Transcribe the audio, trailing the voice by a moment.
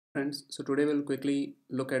Friends, so today we'll quickly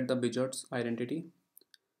look at the Bezout's identity.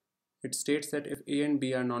 It states that if a and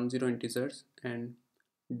b are non-zero integers and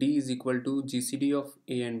d is equal to GCD of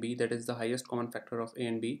a and b, that is the highest common factor of a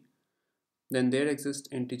and b, then there exist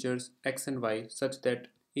integers x and y such that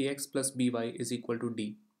ax plus by is equal to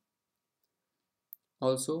d.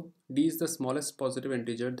 Also, d is the smallest positive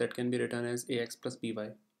integer that can be written as ax plus by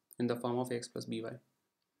in the form of ax plus by.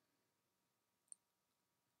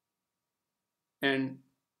 And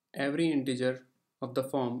every integer of the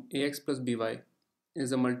form ax plus by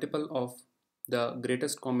is a multiple of the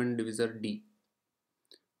greatest common divisor d.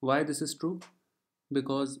 Why this is true?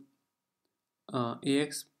 Because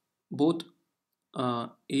ax both a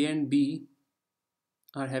and b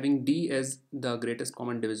are having d as the greatest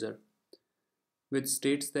common divisor, which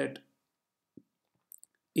states that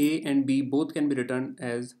a and b both can be written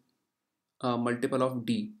as a multiple of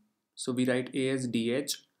d. So we write a as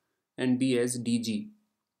dh and b as dg.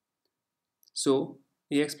 So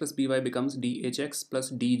ax plus by becomes dhx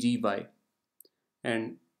plus dgy,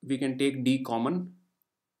 and we can take d common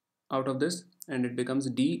out of this and it becomes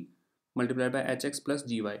d multiplied by hx plus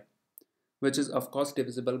gy, which is of course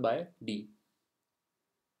divisible by d.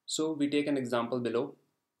 So we take an example below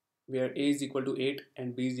where a is equal to 8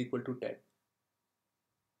 and b is equal to 10.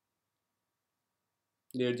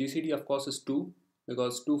 Their GCD of course is 2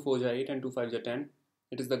 because 2 4s are 8 and 2 5s are 10.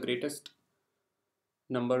 It is the greatest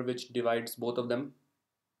number which divides both of them.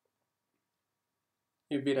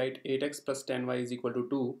 If we write 8x plus 10y is equal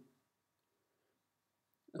to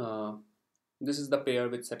 2, this is the pair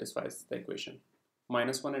which satisfies the equation,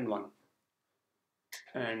 minus 1 and 1.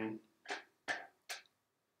 And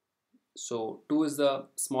so 2 is the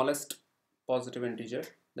smallest positive integer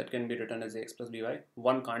that can be written as ax plus by.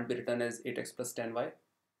 1 can't be written as 8x plus 10y.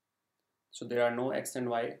 So there are no x and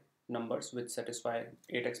y numbers which satisfy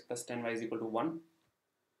 8x plus 10y is equal to 1.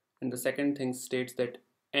 And the second thing states that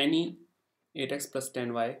any 8x plus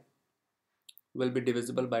 10y will be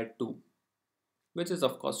divisible by 2, which is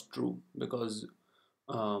of course true because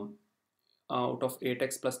um, out of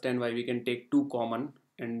 8x plus 10y we can take 2 common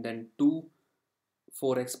and then 2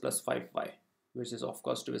 4x plus 5y, which is of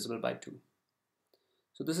course divisible by 2.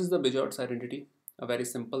 So this is the Bezout's identity, a very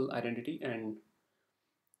simple identity. And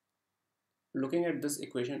looking at this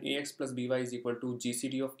equation ax plus by is equal to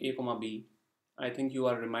GCD of a comma b, I think you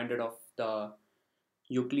are reminded of the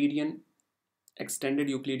Euclidean extended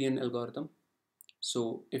Euclidean algorithm.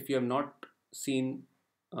 So if you have not seen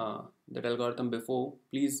that algorithm before,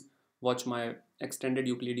 please watch my extended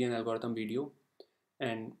Euclidean algorithm video.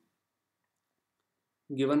 And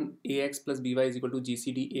given ax plus by is equal to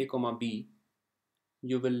GCD a comma b,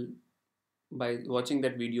 you will, by watching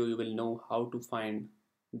that video, you will know how to find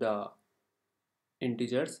the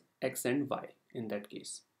integers x and y in that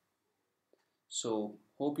case. So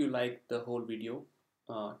hope you liked the whole video.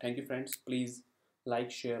 Thank you friends. Please like,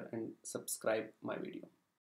 share and subscribe my video.